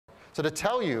So to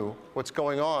tell you what's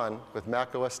going on with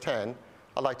Mac OS X,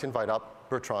 I'd like to invite up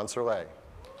Bertrand Serlet.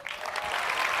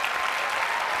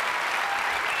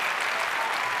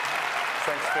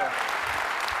 Thanks, Phil.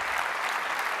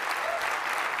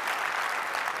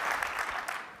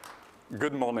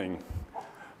 Good morning.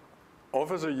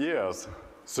 Over the years,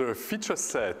 the feature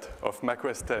set of Mac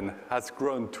OS X has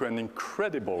grown to an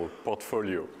incredible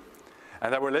portfolio.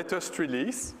 And our latest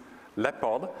release,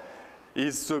 Leopard,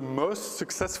 is the most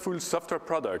successful software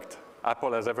product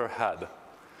Apple has ever had,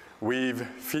 with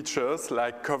features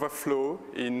like cover flow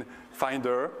in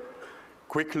Finder,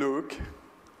 Quick Look,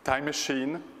 Time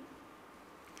Machine.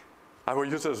 Our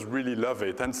users really love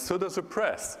it, and so does the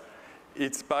press.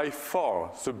 It's by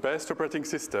far the best operating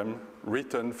system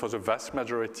written for the vast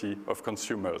majority of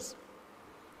consumers.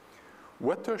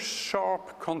 What a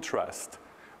sharp contrast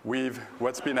with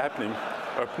what's been happening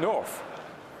up north.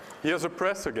 Here's the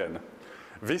press again.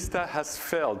 Vista has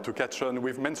failed to catch on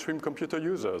with mainstream computer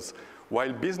users,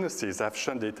 while businesses have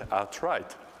shunned it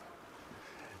outright.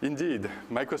 Indeed,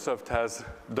 Microsoft has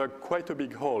dug quite a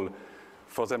big hole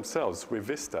for themselves with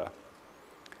Vista.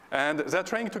 And they're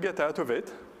trying to get out of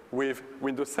it with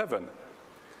Windows 7.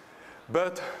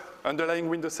 But underlying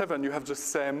Windows 7, you have the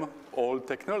same old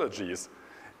technologies,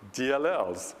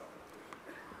 DLLs,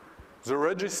 the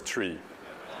registry,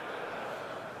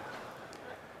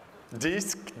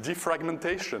 disk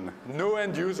defragmentation. No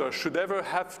end user should ever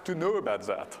have to know about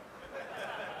that.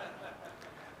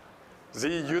 The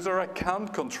user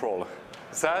account control,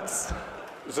 that's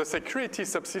the security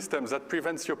subsystem that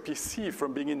prevents your PC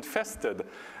from being infested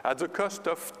at the cost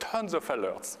of tons of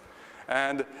alerts.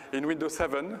 And in Windows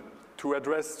 7, to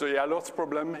address the alerts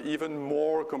problem, even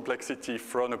more complexity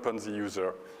thrown upon the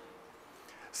user.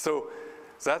 So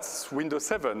that's Windows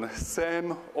 7,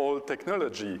 same old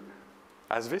technology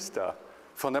as Vista.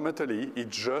 Fundamentally,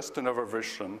 it's just another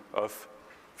version of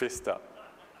Vista.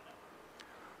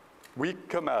 We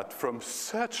come out from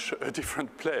such a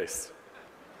different place.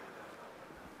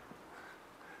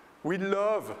 We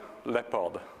love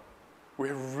Leopard.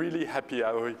 We're really happy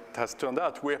how it has turned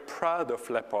out. We're proud of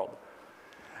Leopard.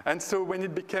 And so when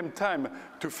it became time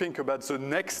to think about the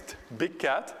next big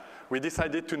cat, we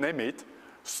decided to name it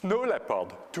Snow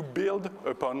Leopard, to build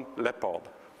upon Leopard.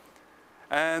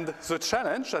 And the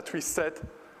challenge that we set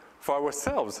for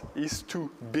ourselves is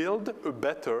to build a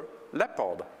better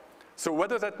Leopard. So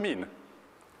what does that mean?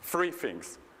 3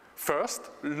 things. First,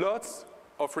 lots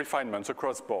of refinements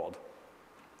across board.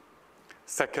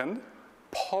 Second,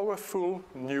 powerful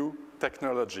new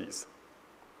technologies.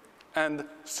 And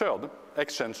third,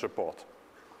 exchange support.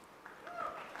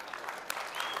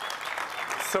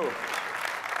 So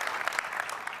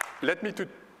let me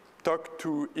talk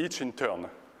to each in turn.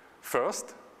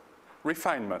 First,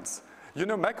 refinements. You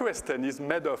know, Mac OS X is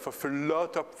made up of a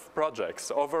lot of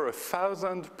projects, over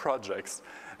 1,000 projects.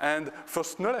 And for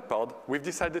Snow Leopard, we've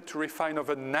decided to refine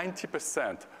over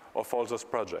 90% of all those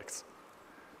projects.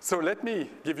 So let me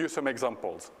give you some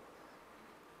examples.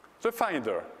 The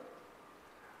Finder.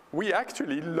 We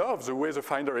actually love the way the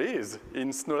Finder is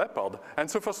in Snow Leopard. And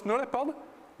so for Snow Leopard,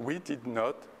 we did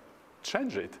not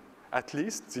change it, at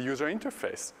least the user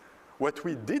interface. What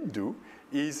we did do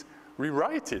is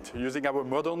rewrite it using our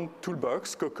modern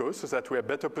toolbox, Coco, so that we are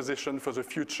better positioned for the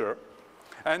future.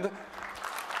 And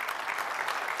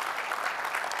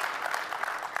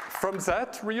from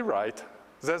that rewrite,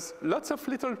 there's lots of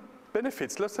little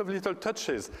benefits, lots of little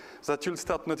touches that you'll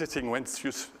start noticing once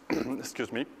you,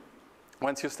 excuse me,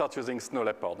 once you start using Snow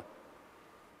Leopard.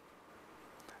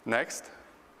 Next,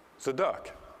 the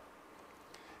dock.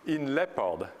 In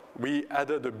Leopard, we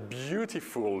added a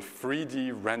beautiful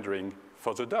 3D rendering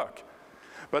for the dock.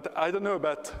 But I don't know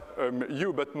about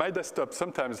you, but my desktop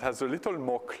sometimes has a little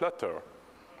more clutter.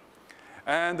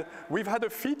 And we've had a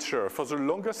feature for the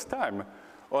longest time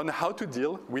on how to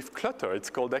deal with clutter. It's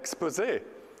called Expose.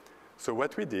 So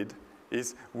what we did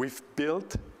is we've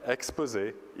built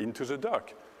Expose into the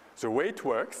dock. The way it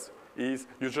works is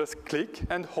you just click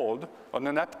and hold on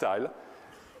an app tile,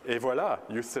 et voila,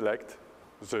 you select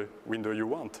the window you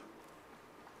want.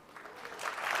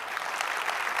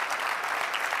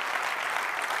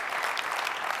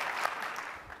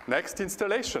 Next,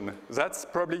 installation. That's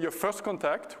probably your first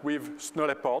contact with Snow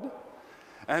Leopard,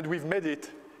 and we've made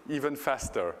it even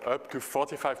faster, up to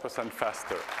 45%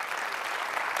 faster.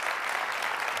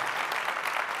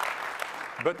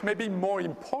 But maybe more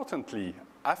importantly,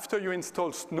 after you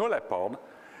install Snow Leopard,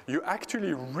 you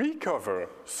actually recover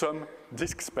some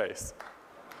disk space.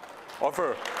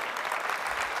 Over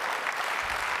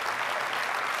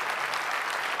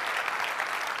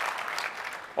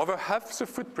over half the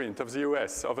footprint of the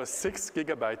OS, over 6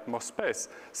 GB more space,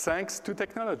 thanks to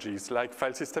technologies like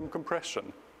file system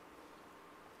compression.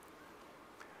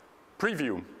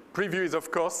 Preview. Preview is,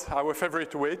 of course, our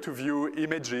favorite way to view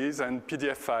images and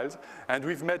PDF files, and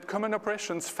we've made common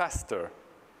operations faster.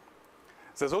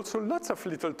 There's also lots of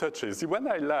little touches. The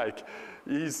one I like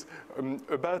is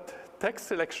about text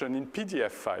selection in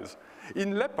PDF files.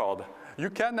 In Leopard, you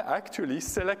can actually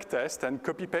select text and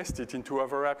copy-paste it into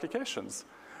other applications.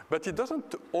 But it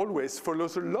doesn't always follow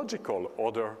the logical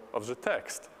order of the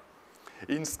text.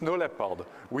 In Snow Leopard,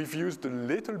 we've used a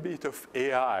little bit of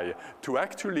AI to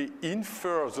actually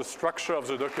infer the structure of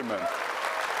the document.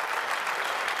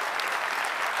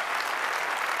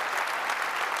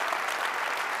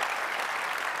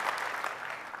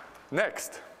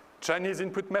 Next, Chinese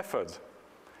input methods.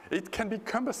 It can be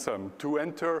cumbersome to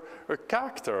enter a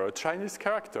character, a Chinese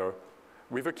character,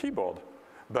 with a keyboard.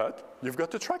 But you've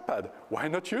got a trackpad. Why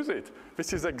not use it?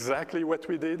 This is exactly what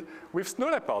we did with Snow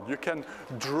Leopard. You can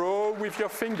draw with your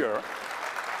finger.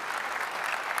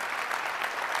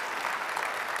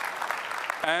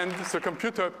 And the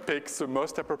computer picks the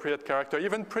most appropriate character,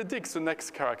 even predicts the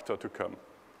next character to come.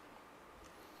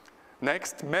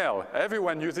 Next, mail.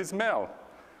 Everyone uses mail.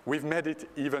 We've made it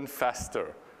even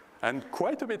faster, and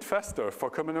quite a bit faster for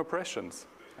common operations,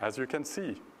 as you can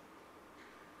see.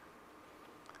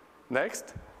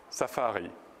 Next, Safari.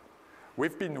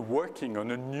 We've been working on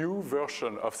a new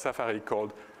version of Safari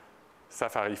called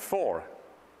Safari 4,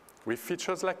 with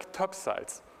features like top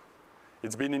sites.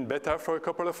 It's been in beta for a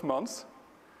couple of months,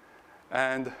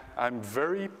 and I'm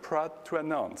very proud to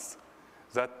announce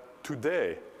that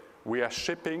today we are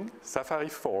shipping Safari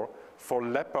 4 for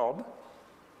Leopard,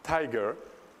 Tiger,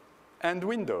 and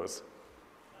Windows.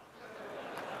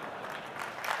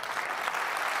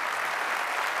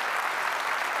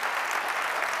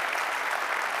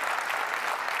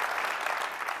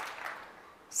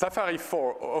 Safari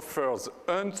 4 offers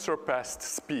unsurpassed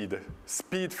speed,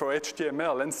 speed for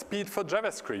HTML and speed for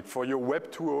JavaScript for your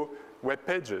Web 2.0 web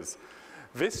pages.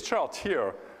 This chart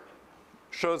here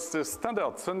shows the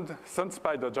standard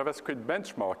SunSpider JavaScript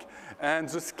benchmark, and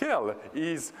the scale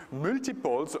is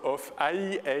multiples of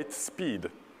IE8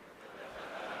 speed.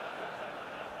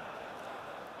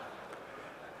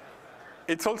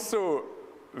 It's also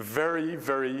very,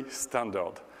 very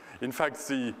standard. In fact,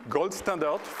 the gold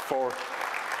standard for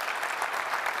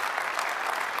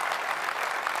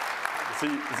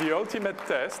the ultimate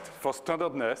test for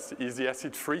standardness is the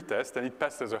acid-free test, and it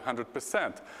passes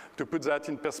 100%. To put that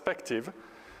in perspective,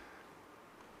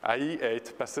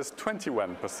 IE8 passes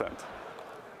 21%.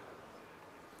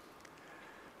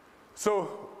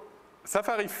 So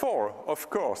Safari 4, of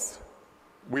course,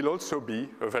 will also be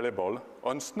available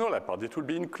on Snow Leopard. It will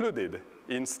be included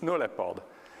in Snow Leopard.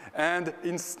 And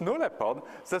in Snow Leopard,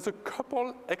 there's a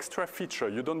couple extra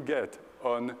features you don't get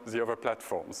on the other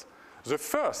platforms. The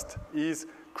first is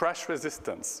crash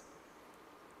resistance.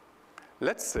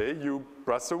 Let's say you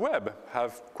browse the web,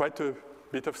 have quite a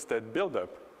bit of state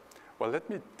buildup. Well, let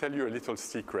me tell you a little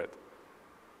secret.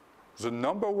 The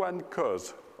 #1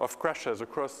 cause of crashes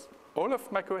across all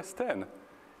of macOS 10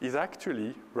 is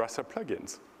actually browser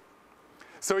plugins.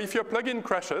 So if your plugin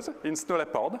crashes in Snow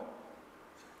Leopard,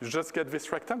 you just get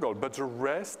this rectangle, but the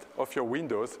rest of your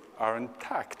windows are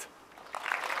intact.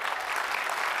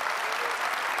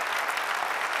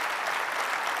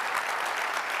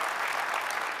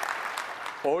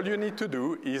 All you need to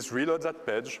do is reload that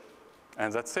page,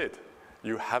 and that's it.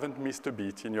 You haven't missed a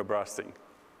beat in your browsing.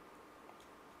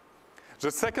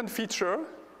 The second feature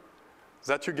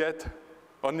that you get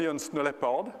only on Snow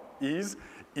Leopard is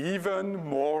even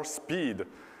more speed.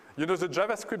 You know the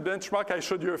JavaScript benchmark I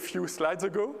showed you a few slides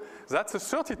ago? That's a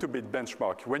 32-bit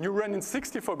benchmark. When you run in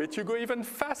 64-bit, you go even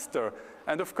faster.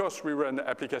 And of course, we run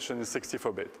application in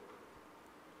 64-bit.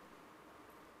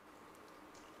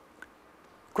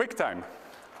 QuickTime.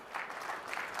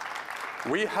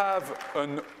 We have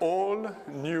an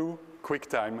all-new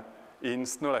QuickTime in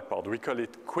Snow Leopard. We call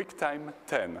it QuickTime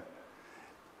 10.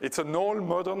 It's an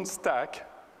all-modern stack.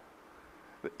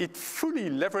 It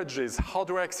fully leverages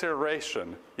hardware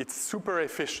acceleration. It's super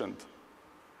efficient.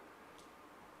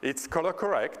 It's color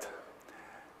correct.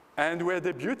 And we're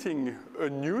debuting a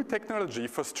new technology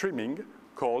for streaming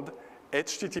called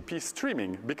HTTP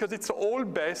streaming, because it's all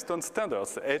based on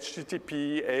standards,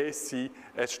 HTTP, AAC,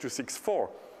 H.264.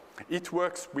 It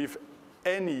works with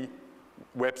any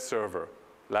web server,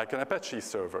 like an Apache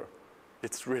server.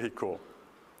 It's really cool.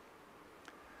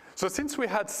 So since we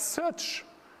had such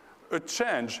a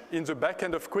change in the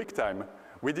backend of QuickTime,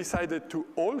 we decided to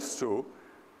also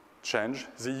change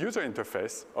the user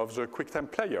interface of the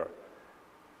QuickTime player.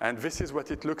 And this is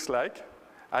what it looks like.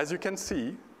 As you can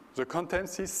see, the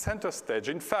contents is center stage.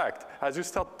 In fact, as you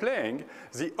start playing,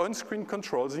 the on-screen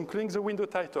controls, including the window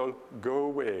title, go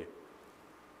away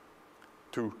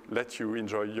to let you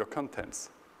enjoy your contents.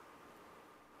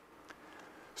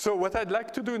 So what I'd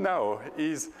like to do now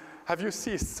is have you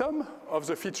see some of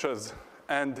the features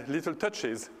and little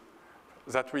touches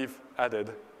that we've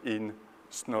added in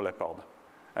Snow Leopard.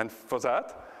 And for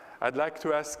that, I'd like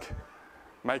to ask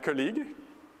my colleague,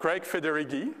 Craig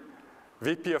Federighi,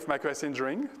 VP of macOS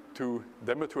Engineering, to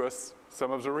demo to us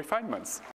some of the refinements.